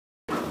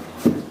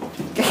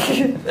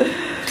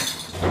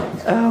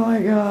Oh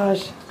my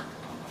gosh.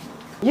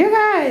 You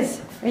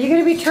guys, are you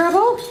gonna be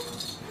trouble?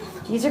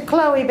 These are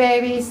Khloe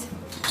babies.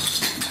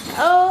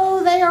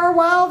 Oh, they are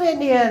wild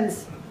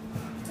Indians.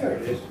 There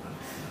it is.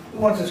 Who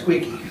wants a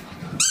squeaky?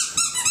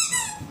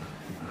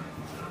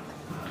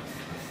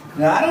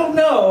 Now, I don't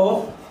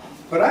know,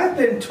 but I've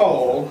been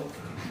told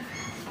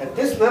that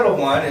this little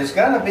one is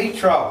going to be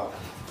trouble.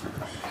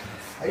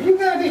 Are you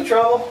going to be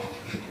trouble?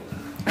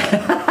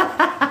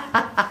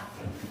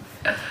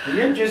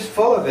 You're just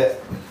full of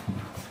it.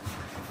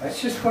 That's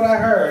just what I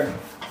heard.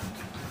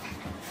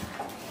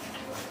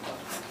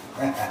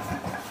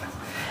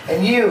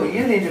 And you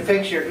need to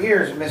fix your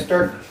ears,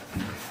 mister.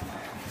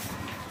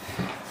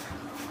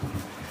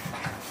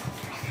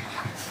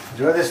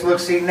 Enjoy this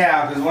look-see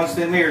now, because once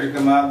them ears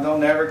come up, they'll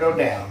never go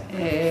down.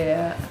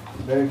 Yeah.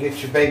 You better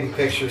get your baby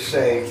picture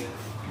saved.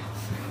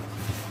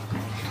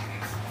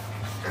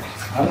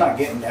 I'm not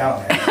getting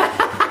down there.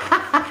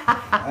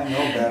 I know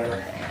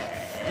better.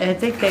 I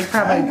think they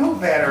probably I know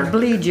better.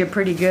 bleed you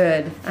pretty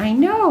good. I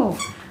know.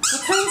 Go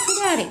play with your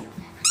daddy.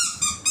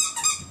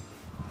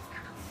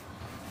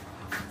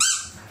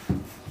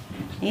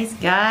 These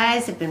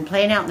guys have been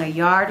playing out in their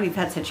yard. We've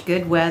had such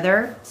good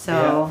weather, so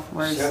yeah,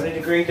 we're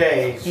 70-degree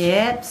days.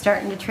 Yep,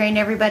 starting to train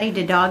everybody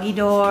to doggy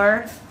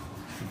door.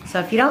 So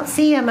if you don't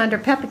see them under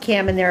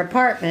Pepicam in their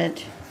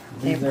apartment,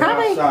 they're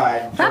probably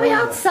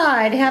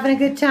outside having a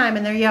good time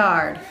in their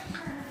yard.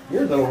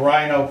 You're a little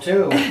rhino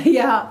too.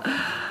 Yeah.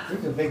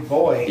 He's a big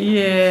boy.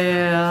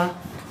 Yeah.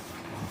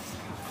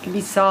 Can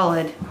be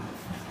solid.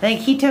 I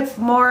think he took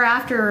more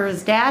after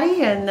his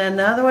daddy, and then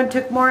the other one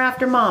took more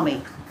after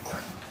mommy.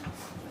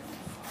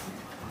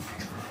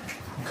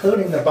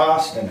 Including the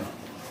Boston.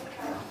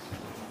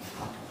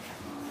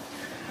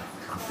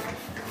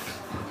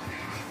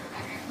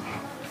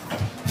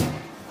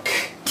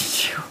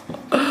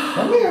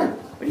 Come here.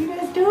 What are you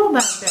guys doing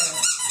back there?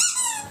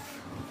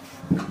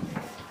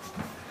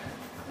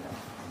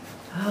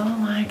 Oh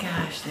my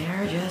gosh,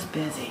 they're just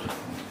busy.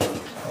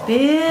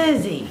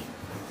 Busy.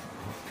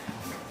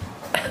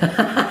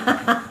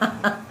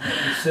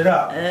 You sit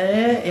up.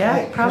 Yeah,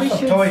 Hey, probably here's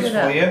should some toys sit for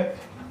up. you.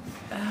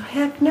 Oh,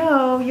 heck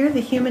no, you're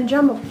the human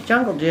jungle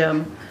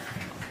gym.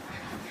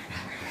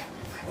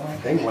 Well,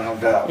 they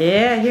wound up.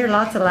 Yeah, I hear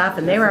lots of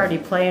laughing. They were already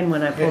playing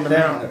when I pulled them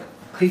out. The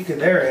peak of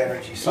their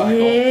energy cycle.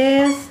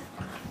 Yes.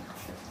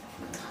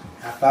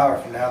 Half hour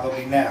from now, they'll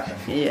be napping.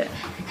 Yeah.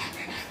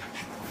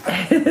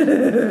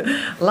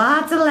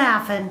 Lots of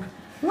laughing.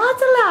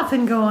 Lots of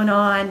laughing going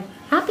on.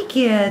 Happy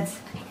kids.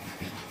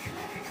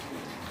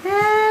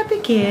 Happy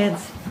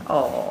kids.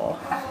 Oh,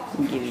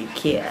 I'll give you a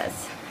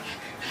kiss.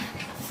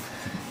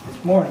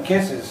 It's more than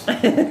kisses.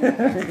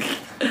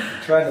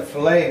 Trying to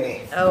fillet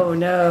me. Oh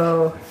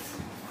no.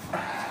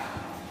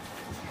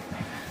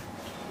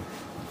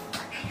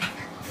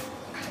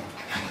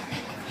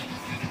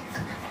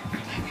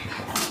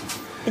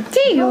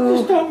 You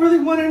just don't really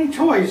want any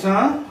toys,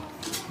 huh?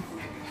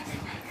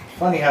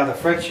 Funny how the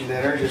Frenchie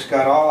litter just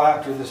got all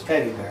after this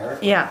teddy bear.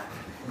 Yeah.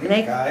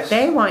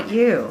 They want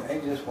you. They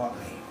just want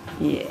me.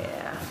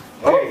 Yeah.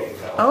 There you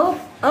go.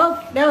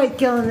 Oh, now he's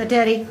killing the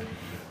teddy.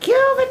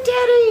 Kill the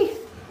teddy.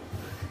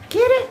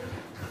 Get it.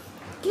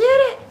 Get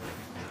it.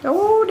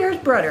 Oh, there's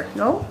brother.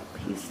 No,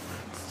 he's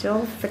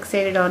still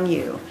fixated on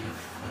you.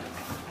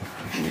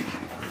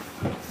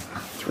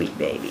 Sweet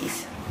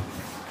babies.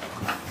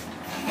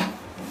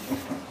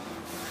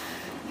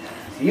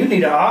 You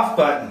need an off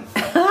button.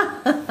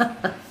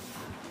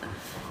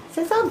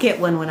 Says I'll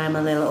get one when I'm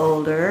a little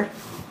older.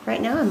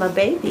 Right now I'm a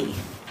baby.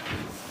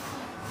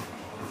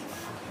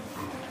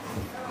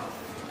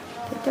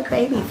 Get the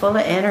baby full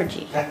of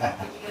energy.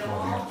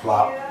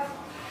 Flop.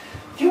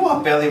 Do you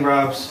want belly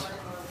rubs?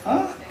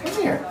 Huh?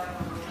 Come here.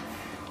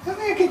 Come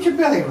here, get your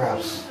belly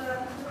rubs.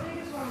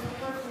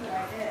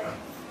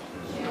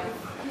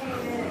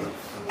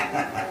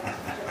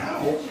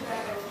 Ow.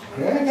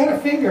 Yeah, I got a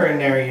finger in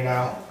there, you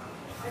know.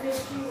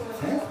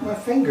 Yeah, my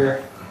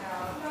finger.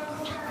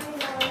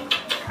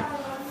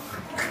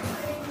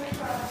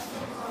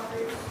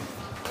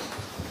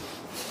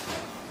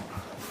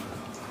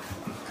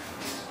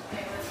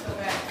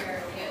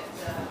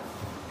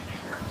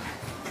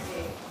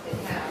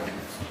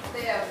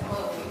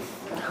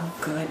 Oh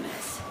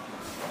goodness.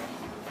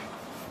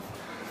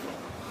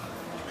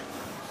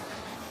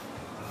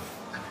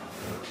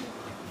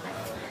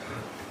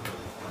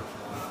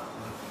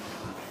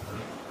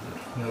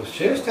 Knows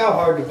just how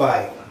hard to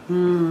bite.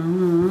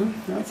 Mm-hmm.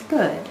 That's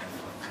good.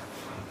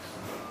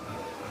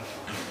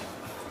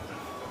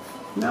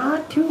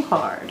 Not too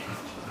hard.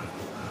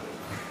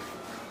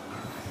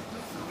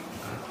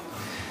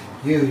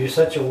 You're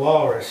such a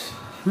walrus.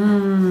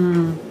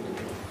 Hmm.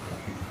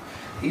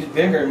 He's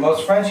bigger than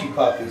most Frenchie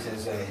puppies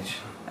his age.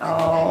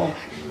 Oh.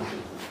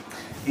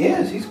 He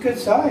is. He's good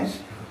size.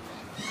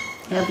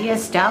 He'll be a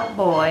stout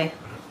boy.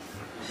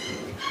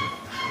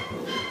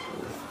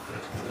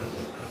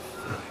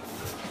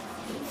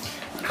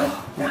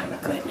 Oh my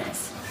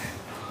goodness.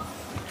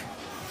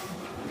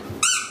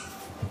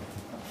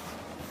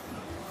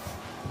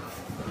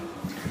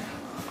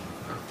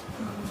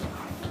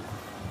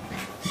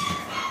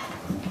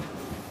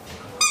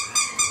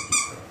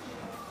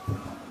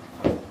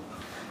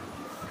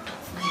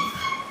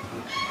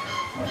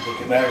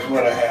 matters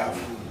what I have.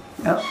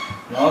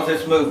 Oh, As long as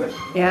it's moving.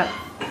 yeah.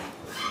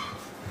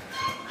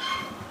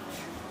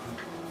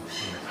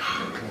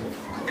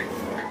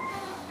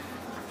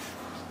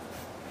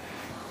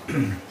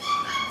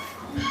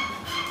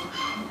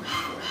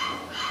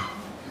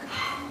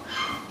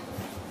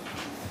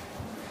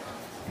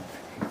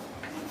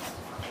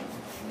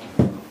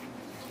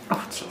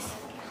 Oh, jeez.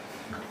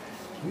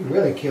 You're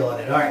really killing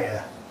it, aren't you?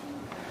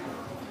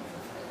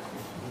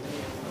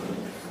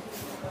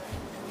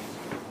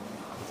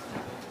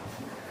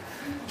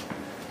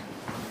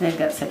 They've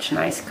got such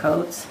nice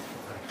coats.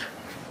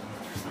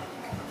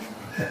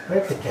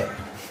 Look at that.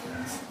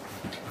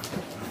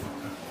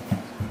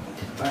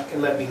 Not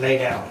gonna let me lay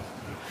down.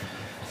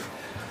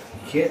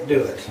 You can't do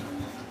it.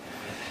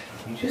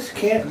 You just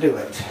can't do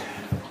it.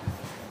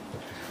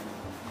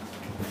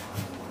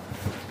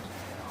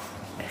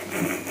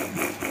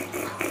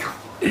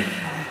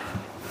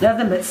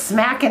 Nothing but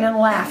smacking and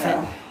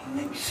laughing. Now,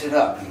 maybe sit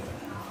up.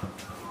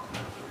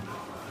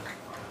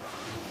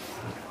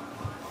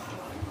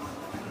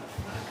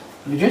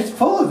 You're just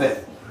full of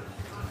it.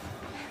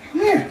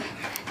 Here.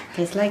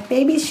 Just like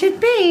babies should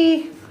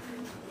be.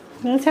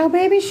 That's how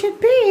babies should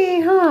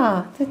be,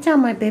 huh? That's how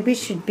my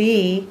babies should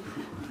be.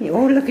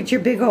 Oh, look at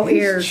your big old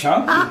He's ears.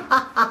 chunky.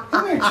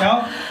 Come here,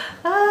 Chunk.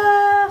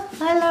 Ah,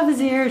 I love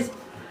his ears.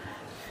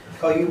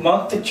 Call you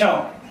Monk the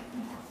Chunk.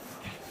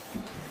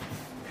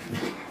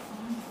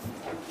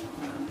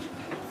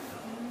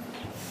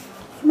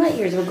 My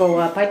ears will go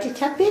up. I just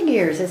have big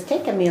ears. It's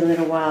taken me a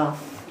little while.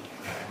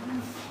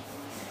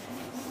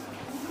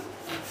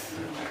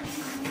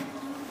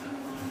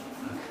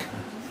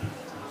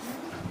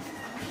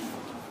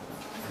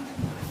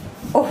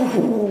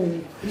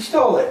 Oh, He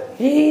stole it.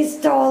 he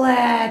stole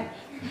it.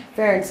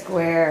 Fair and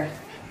square.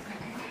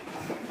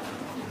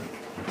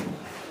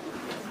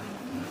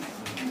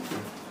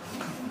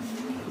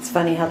 It's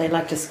funny how they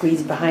like to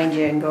squeeze behind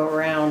you and go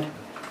around.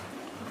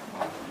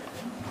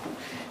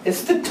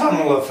 It's the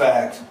tunnel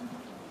effect.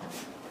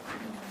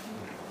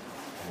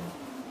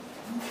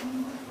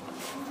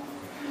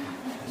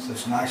 It's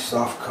those nice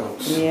soft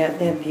coats. Yeah,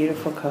 they have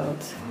beautiful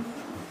coats.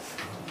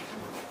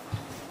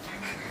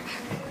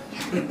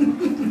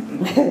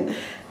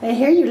 I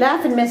hear you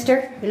laughing,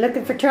 mister. You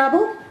looking for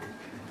trouble?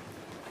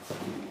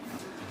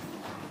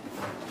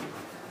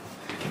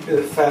 Look at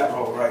the fat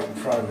roll right in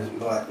front of his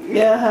butt.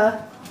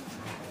 Yeah.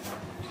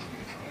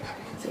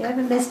 So you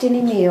haven't missed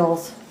any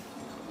meals?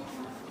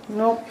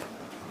 Nope.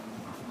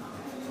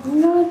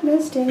 Not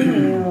missed any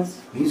meals.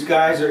 These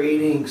guys are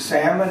eating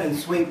salmon and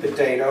sweet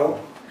potato.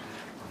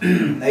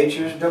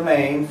 Nature's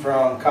Domain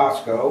from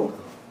Costco.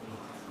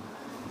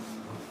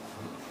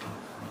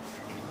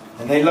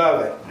 And they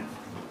love it.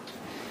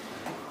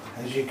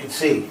 As you can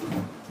see.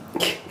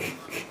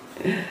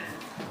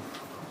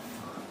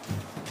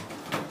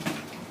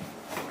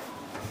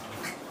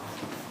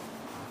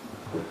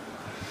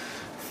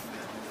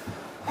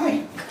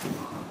 Hi.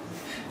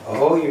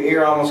 Oh, your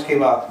ear almost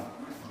came up.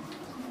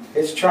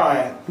 It's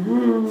trying.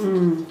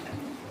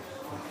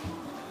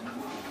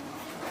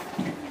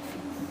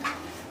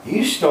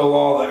 You stole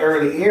all the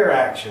early ear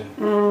action.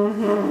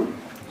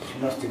 She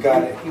must have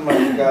got it. You must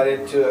have got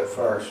into it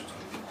first.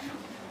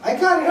 I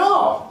got it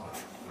all.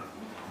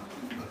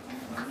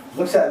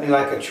 Looks at me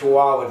like a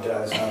chihuahua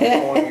does. I'm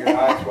pulling your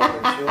eyes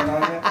while they're chewing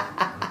on you.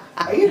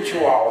 Are you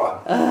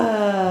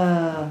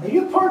chihuahua? Are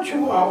you part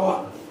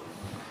chihuahua?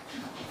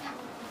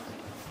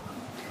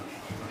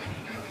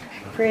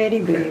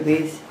 Pretty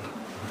babies.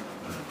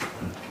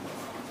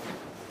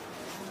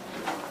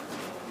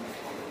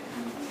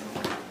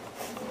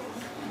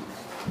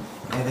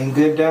 Anything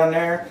good down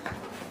there?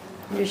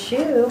 Your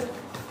shoe.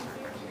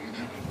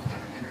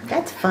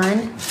 That's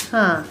fun,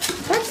 huh?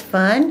 That's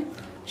fun.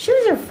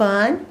 Shoes are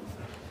fun.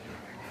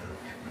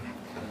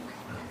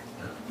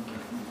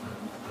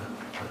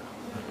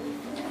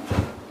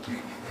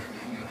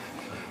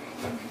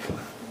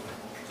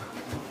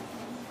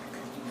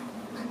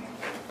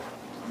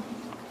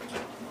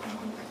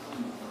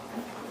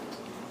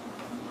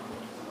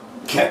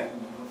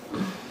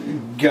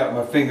 Got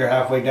my finger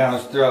halfway down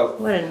his throat.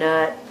 What a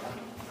nut.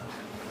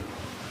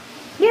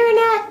 You're a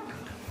nut.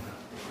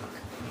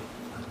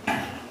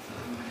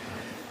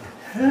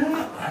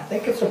 I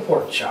think it's a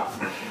pork chop.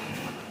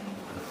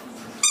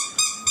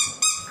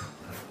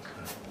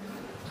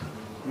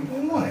 You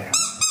don't want it.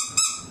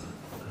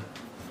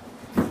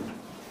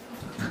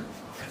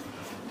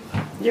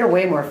 You're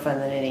way more fun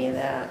than any of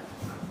that.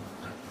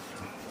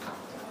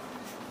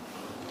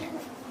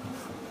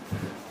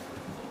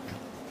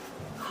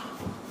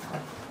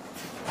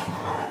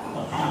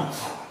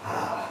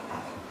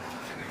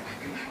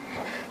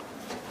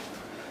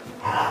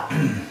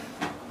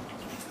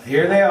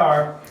 Here they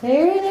are.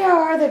 Here they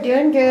are. They're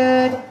doing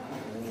good.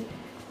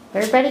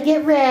 Everybody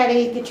get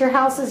ready. Get your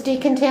houses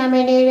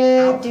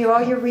decontaminated. Do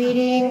all your Hey,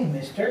 reading.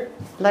 mister.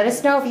 Let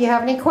us know if you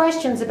have any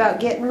questions about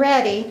getting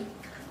ready.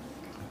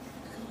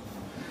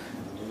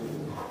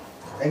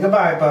 Say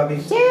goodbye,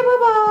 puppies. Say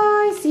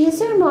bye-bye. See you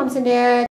soon, moms and dads.